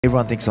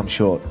Everyone thinks I'm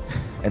short,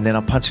 and then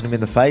I'm punching them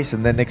in the face,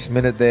 and then next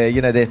minute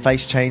their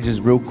face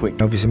changes real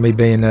quick. Obviously, me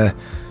being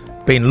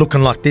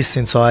looking like this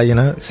since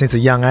since a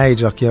young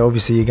age, like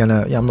obviously you're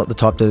gonna. I'm not the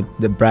type to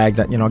brag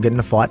that I get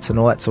into fights and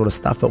all that sort of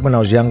stuff. But when I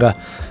was younger,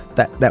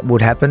 that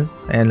would happen,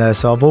 and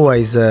so I've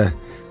always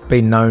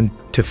been known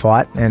to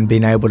fight and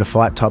been able to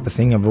fight type of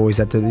thing. I've always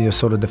had to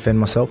sort of defend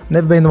myself.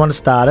 Never been the one to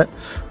start it.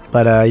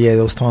 But yeah,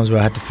 there was times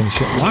where I had to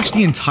finish it. Watch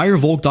the entire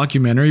Volk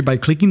documentary by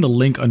clicking the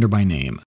link under my name.